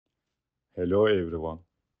Hello everyone,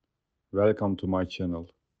 welcome to my channel,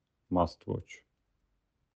 Must Watch.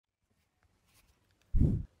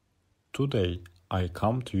 Today I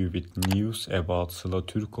come to you with news about Sıla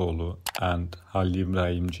Türkoğlu and Halil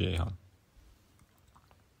Ceyhan.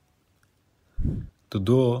 The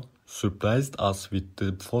duo surprised us with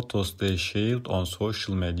the photos they shared on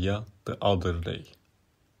social media the other day.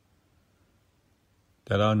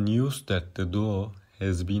 There are news that the duo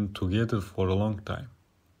has been together for a long time,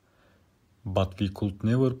 but we could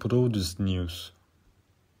never prove this news.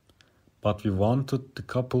 But we wanted the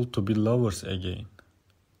couple to be lovers again.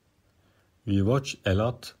 We watched a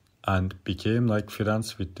lot and became like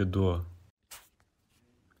friends with the duo.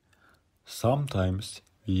 Sometimes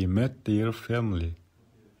we met their family.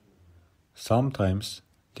 Sometimes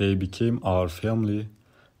they became our family,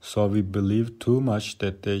 so we believe too much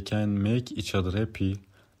that they can make each other happy,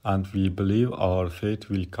 and we believe our fate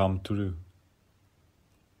will come true.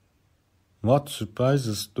 What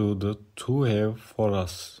surprises do the two have for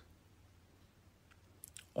us?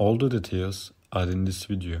 All the details are in this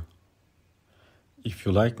video. If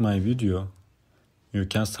you like my video, you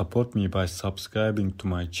can support me by subscribing to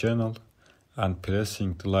my channel and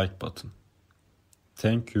pressing the like button.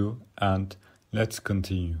 Thank you, and let's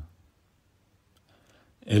continue.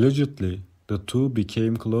 Allegedly, the two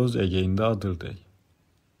became close again the other day,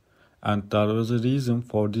 and there was a reason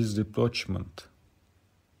for this rapprochement.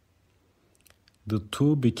 The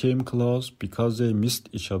two became close because they missed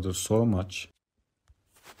each other so much.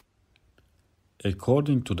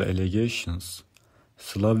 According to the allegations,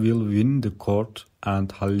 Sıla will win the court,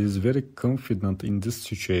 and Halil is very confident in this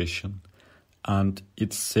situation, and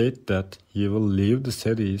it's said that he will leave the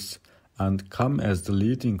series and come as the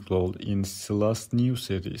leading role in Sıla's new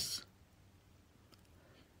series.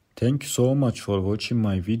 Thank you so much for watching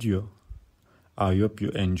my video. I hope you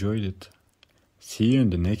enjoyed it. See you in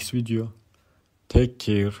the next video. Take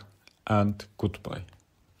care and goodbye.